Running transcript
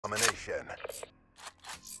domination.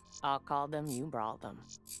 I'll call them, you brought them.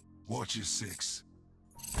 Watch your six.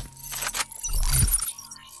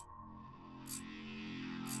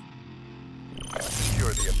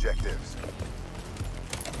 Secure the objectives.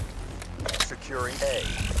 Securing A.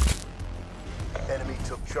 Enemy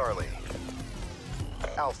took Charlie.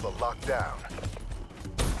 Alpha locked down.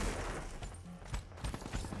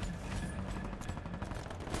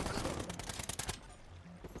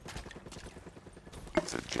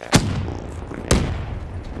 Suggest move grenade.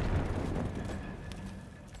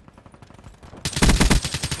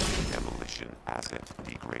 Demolition asset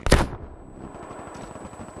degraded.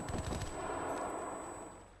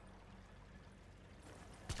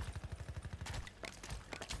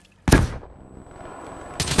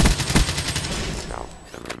 Scout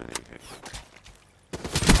eliminated.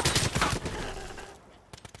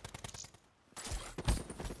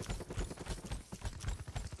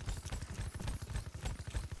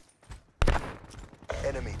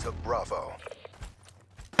 Enemy took Bravo.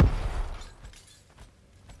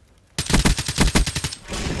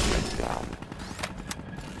 Went down.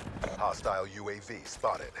 Hostile UAV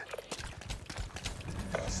spotted.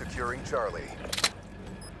 Securing Charlie.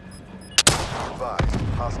 Advised,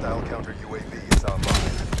 hostile counter UAV is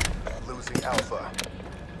online. Losing Alpha.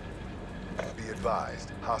 Be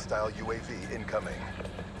advised, hostile UAV incoming.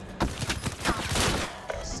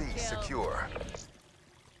 C secure.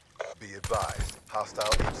 Be advised,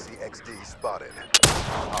 hostile HCXD spotted.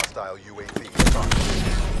 Hostile UAV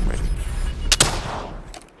spotted.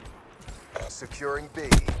 Securing B.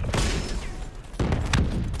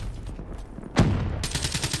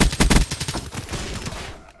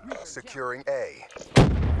 Securing A.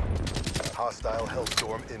 Hostile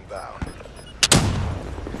Hellstorm inbound.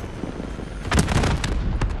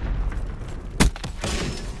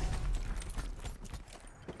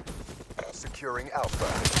 Securing Alpha.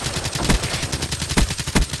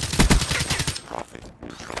 Profit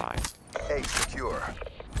neutralized. A secure.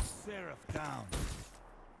 Seraph down.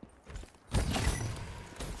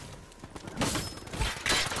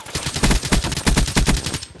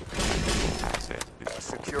 Asset is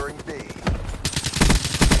Securing B.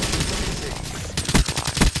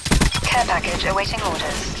 Care package awaiting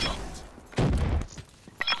orders.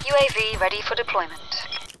 UAV ready for deployment.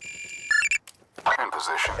 In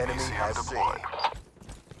position. Enemy ECM has C. deployed.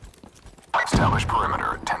 Establish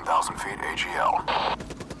perimeter at 10,000 feet AGL.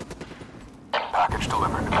 Package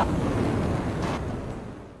delivered.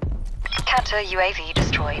 Counter UAV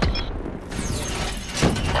destroyed.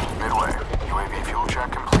 Midway. UAV fuel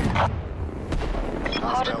check complete.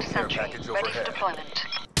 Hardened care sentry package ready for overhead. deployment.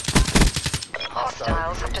 Hostile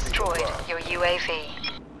Hostiles have UAV destroyed above. your UAV.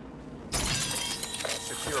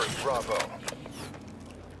 Securing Bravo.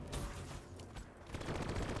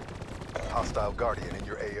 Hostile Guardian in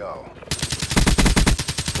your AO.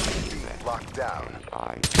 B locked down.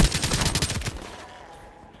 I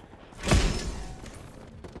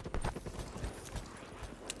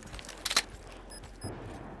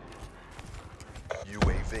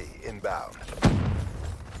UAV inbound.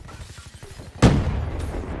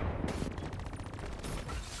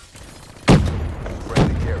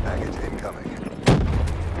 Friendly care package incoming.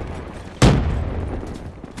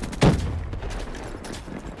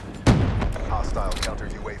 Hostile counter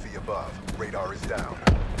UAV above. Radar is down.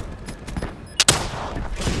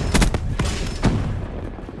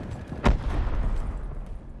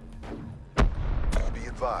 Be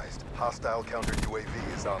advised, hostile counter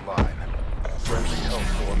UAV is online. Friendly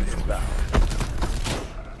Hellstorm inbound.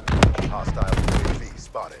 Hostile UAV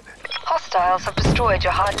spotted. Hostiles have destroyed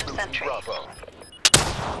your hardened Losing sentry. Bravo.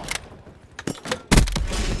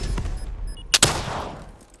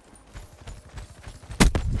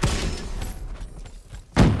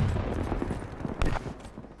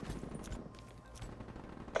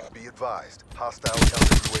 Be advised, hostile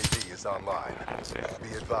counter UAV is online. asset Be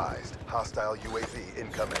advised, hostile UAV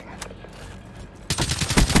incoming.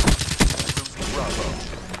 Losing Bravo.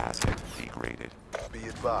 asset degraded. Be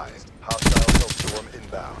advised, hostile Hellstorm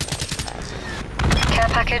inbound. Asset Care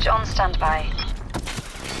package on standby.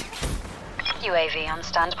 UAV on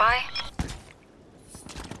standby.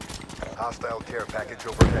 Hostile care package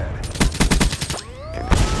overhead.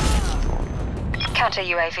 Counter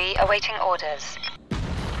UAV awaiting orders.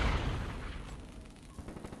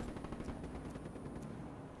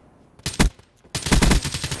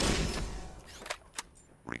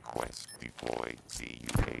 request deploy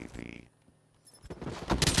CUAV.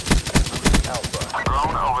 Alpha.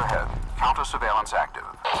 Drone overhead. Counter surveillance active.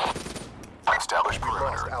 Establish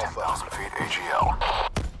perimeter at Alpha. 10,000 feet AGL.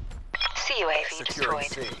 CUAV Securing destroyed.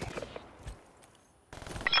 C.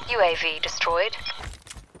 UAV destroyed.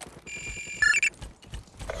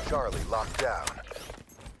 Charlie locked down.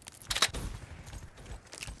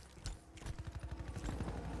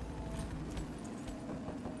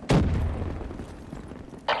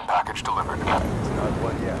 Package delivered. It's not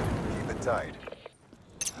one yet. Keep it tight.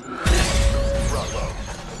 Bravo.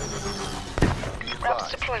 Be Reps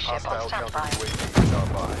advised, deploy ship on hostile standby. counter UAV is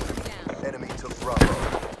online. Enemy to Bravo.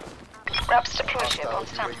 Reps deploy ship Hostile on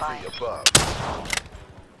standby. UAV above.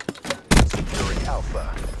 Securing Alpha.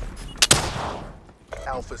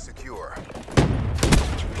 Alpha secure.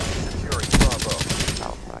 Securing Bravo.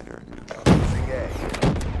 Outrider neutral. Losing A.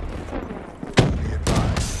 Be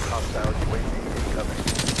advised, hostile UAV incoming.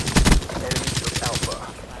 Enemy took Alpha.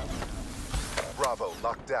 Bravo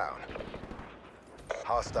locked down.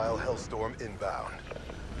 Hostile Hellstorm inbound.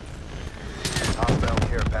 Hostile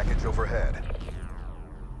care package overhead.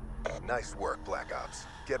 Nice work, Black Ops.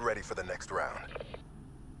 Get ready for the next round.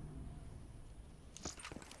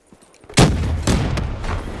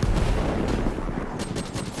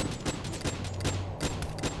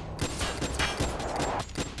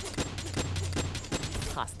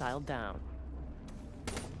 Hostile down.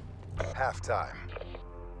 Halftime.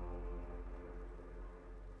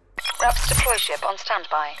 Reps deploy ship on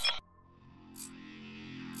standby.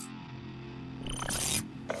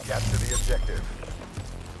 Capture the objective.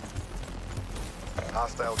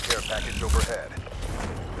 Hostile care package overhead.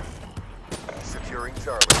 Securing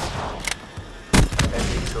Charlie.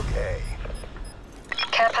 Enemy took A.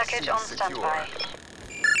 Care package C on secure. standby.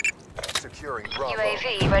 Securing Bravo.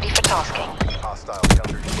 UAV ready for tasking. Hostile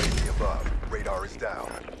counter UAV above. Radar is down.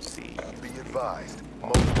 C. Be advised,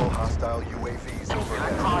 multiple hostile UAVs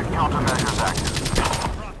overhead. Electronic countermeasures active.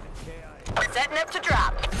 Setting up to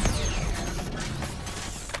drop.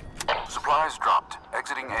 Supplies dropped.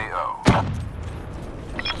 Exiting AO.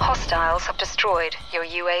 Hostiles have destroyed your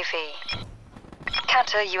UAV.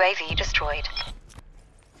 Counter UAV destroyed.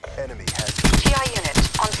 Enemy has GI unit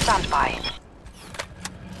on standby.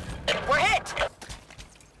 We're hit!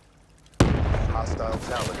 hostile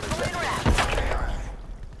talent detected.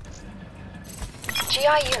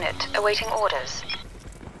 GI unit awaiting orders.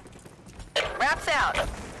 Wraps out.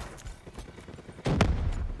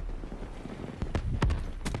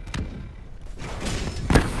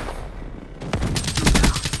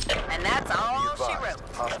 And that's Be all she advised,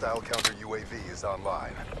 wrote. hostile counter UAV is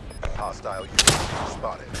online. Hostile UAV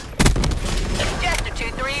spotted. Jester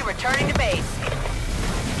 2-3 returning to base.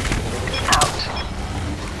 Out.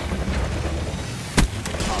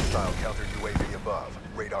 Hostile counter UAV above.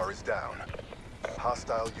 Radar is down.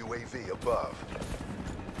 Hostile UAV above.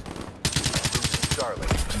 Losing Charlie.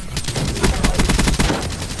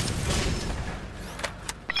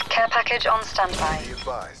 Care package on standby. Be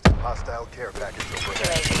advised, hostile care package overhead.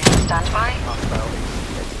 UAV on standby. Hostile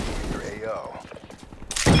exiting your AO.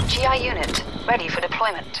 GI unit ready for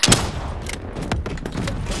deployment.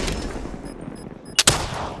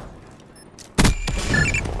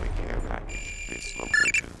 Deploy care package. This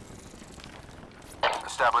location.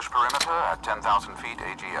 Establish perimeter at 10,000 feet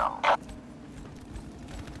AGL.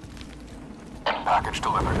 Package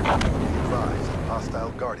delivered. Advised,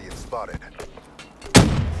 hostile Guardian spotted.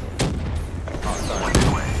 Hostile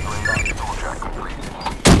UAV fuel check complete.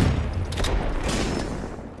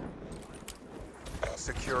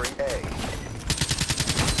 securing A.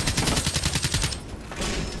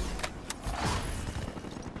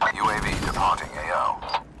 UAV departing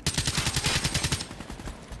AO.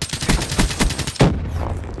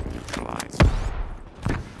 Profit neutralized.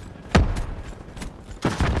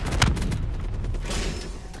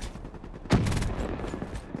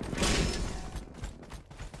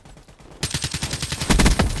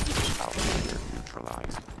 Outrider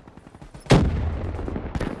neutralized.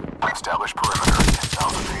 Establish perimeter at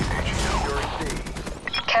 10,000 feet AGL. Securing B.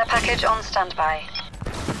 Care package on standby.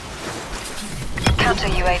 Counter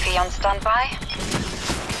UAV on standby.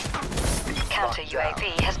 Counter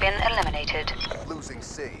UAV has been eliminated. Losing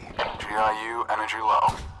C. GIU energy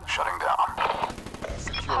low. Shutting down.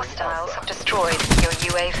 Securing Hostiles have Alpha. destroyed your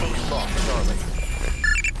UAV. Lost Charlie.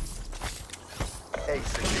 A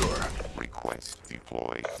secure. Request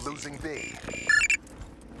deploy. Losing B.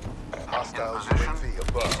 In Hostile position. UAV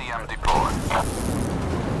above. ECM deployed.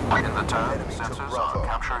 In the turn, Enemy took sensors Bravo. are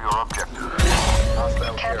capture your objective.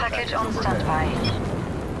 Hostile Care package on overhead. standby.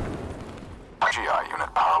 GI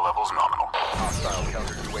unit power levels nominal. Hostile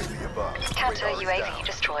counter UAV above. Counter Radar is UAV down.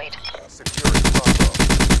 destroyed. Securing Bravo.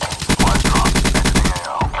 Supplies dropped. Exiting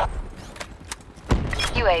AO.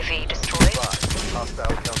 UAV destroyed. 5.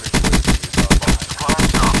 Hostile counter UAV is online. Supplies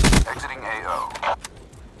dropped. Exiting AO.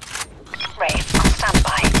 Wraith on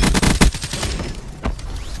standby.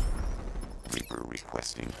 Reaper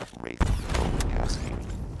requesting wraith broadcasting.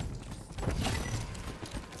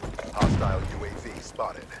 Hostile UAV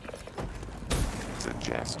spotted.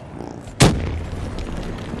 Suggest move.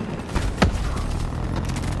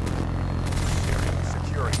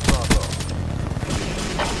 Securing Bravo.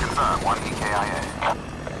 Confirm 1 EKIA.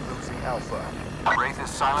 Losing Alpha. Wraith is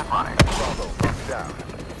silent running. Bravo locked down.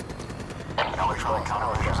 Electronic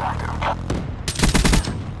countermeasures active.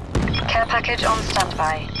 Care package on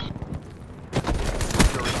standby.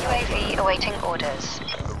 Securing UAV awaiting orders.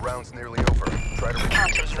 The round's nearly over. Try to retrieve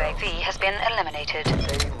Counter yourselves. UAV has been eliminated. A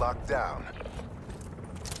locked down.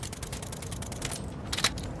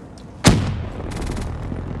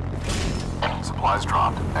 Supplies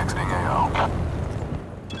dropped. Exiting AO.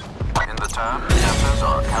 In the turn, captors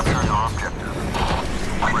are capture your objective.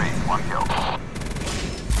 Wraith, 1 kill.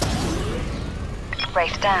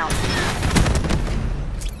 Wraith down.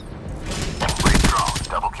 Wraith drone,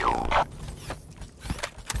 double kill.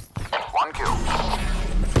 1 kill.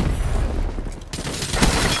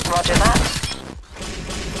 Roger that.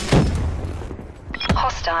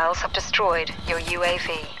 Hostiles have destroyed your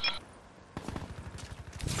UAV.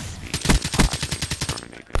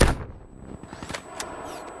 Terminated.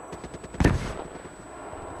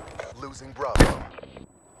 Losing Bravo.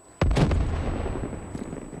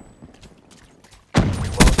 We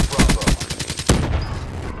lost Bravo.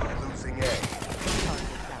 Losing A.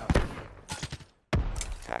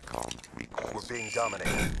 TACOM request. We're being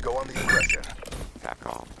dominated. Go on the aggression.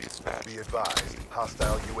 TACOM dispatch. Be advised.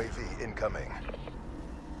 Hostile UAV incoming.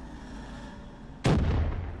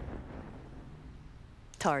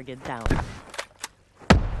 Target down.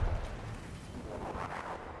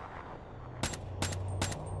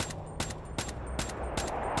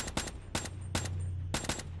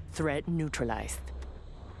 Threat neutralized.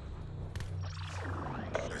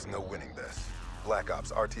 There's no winning this. Black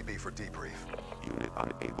Ops RTB for debrief. Unit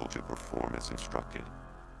unable to perform as instructed.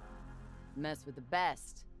 Mess with the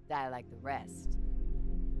best, die like the rest.